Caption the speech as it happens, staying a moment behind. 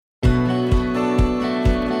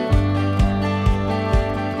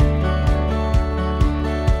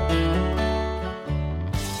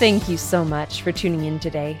Thank you so much for tuning in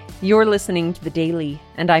today. You're listening to The Daily,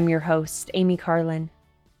 and I'm your host, Amy Carlin.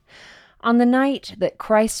 On the night that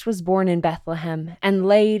Christ was born in Bethlehem and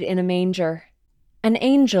laid in a manger, an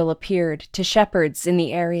angel appeared to shepherds in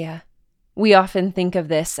the area. We often think of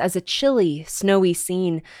this as a chilly, snowy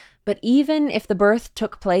scene, but even if the birth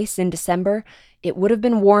took place in December, it would have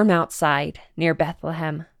been warm outside near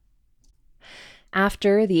Bethlehem.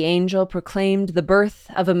 After the angel proclaimed the birth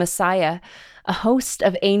of a Messiah, a host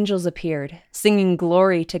of angels appeared, singing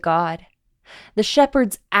glory to God. The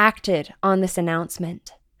shepherds acted on this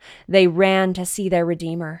announcement. They ran to see their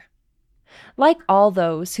Redeemer. Like all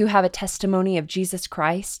those who have a testimony of Jesus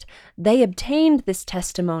Christ, they obtained this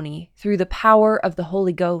testimony through the power of the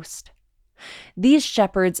Holy Ghost. These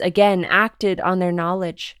shepherds again acted on their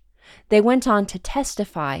knowledge. They went on to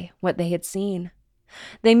testify what they had seen.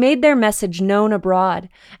 They made their message known abroad,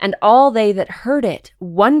 and all they that heard it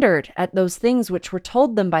wondered at those things which were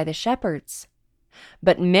told them by the shepherds.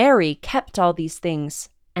 But Mary kept all these things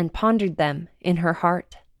and pondered them in her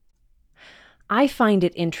heart. I find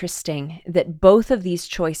it interesting that both of these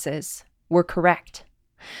choices were correct.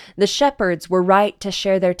 The shepherds were right to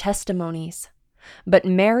share their testimonies, but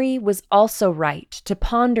Mary was also right to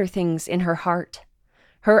ponder things in her heart.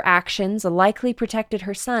 Her actions likely protected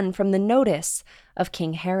her son from the notice of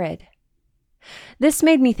King Herod. This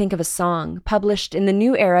made me think of a song published in the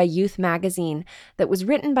New Era Youth magazine that was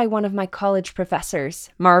written by one of my college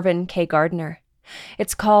professors, Marvin K. Gardner.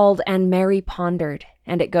 It's called "And Mary Pondered,"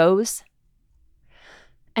 and it goes,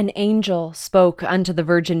 "An angel spoke unto the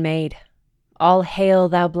Virgin Maid, All hail,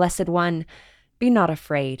 thou blessed one, be not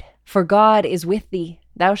afraid, for God is with thee,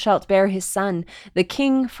 thou shalt bear his son, the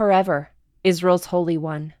King forever, Israel's Holy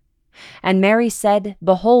One. And Mary said,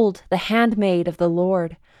 Behold, the handmaid of the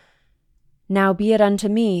Lord. Now be it unto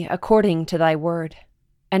me according to thy word.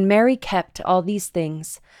 And Mary kept all these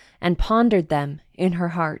things, and pondered them in her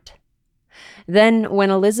heart. Then when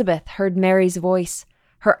Elizabeth heard Mary's voice,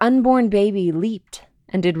 her unborn baby leaped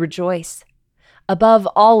and did rejoice. Above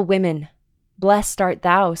all women, blessed art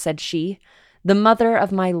thou, said she, the mother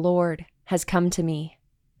of my Lord has come to me.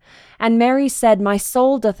 And Mary said, My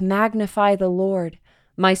soul doth magnify the Lord,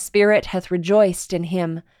 my spirit hath rejoiced in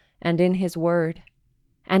him and in his word.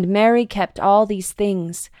 And Mary kept all these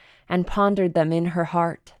things, and pondered them in her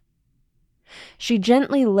heart. She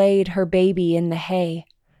gently laid her baby in the hay,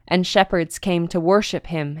 and shepherds came to worship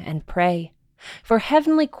him and pray. For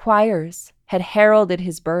heavenly choirs had heralded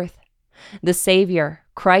his birth, the Savior,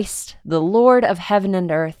 Christ, the Lord of heaven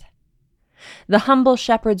and earth. The humble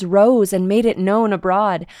shepherds rose and made it known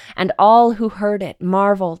abroad, and all who heard it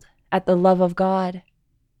marveled at the love of God.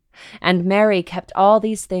 And Mary kept all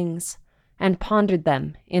these things, and pondered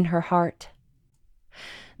them in her heart.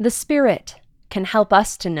 The Spirit can help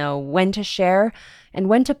us to know when to share and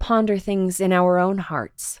when to ponder things in our own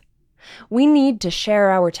hearts. We need to share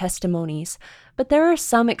our testimonies, but there are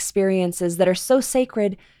some experiences that are so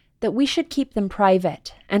sacred that we should keep them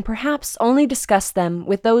private and perhaps only discuss them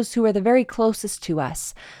with those who are the very closest to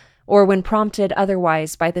us, or when prompted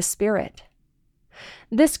otherwise by the Spirit.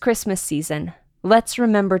 This Christmas season, let's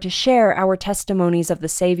remember to share our testimonies of the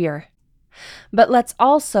Savior. But let's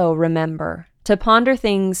also remember to ponder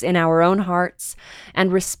things in our own hearts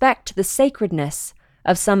and respect the sacredness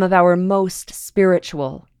of some of our most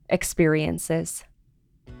spiritual experiences.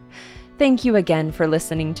 Thank you again for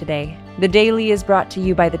listening today. The Daily is brought to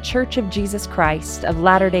you by the Church of Jesus Christ of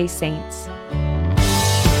Latter-day Saints.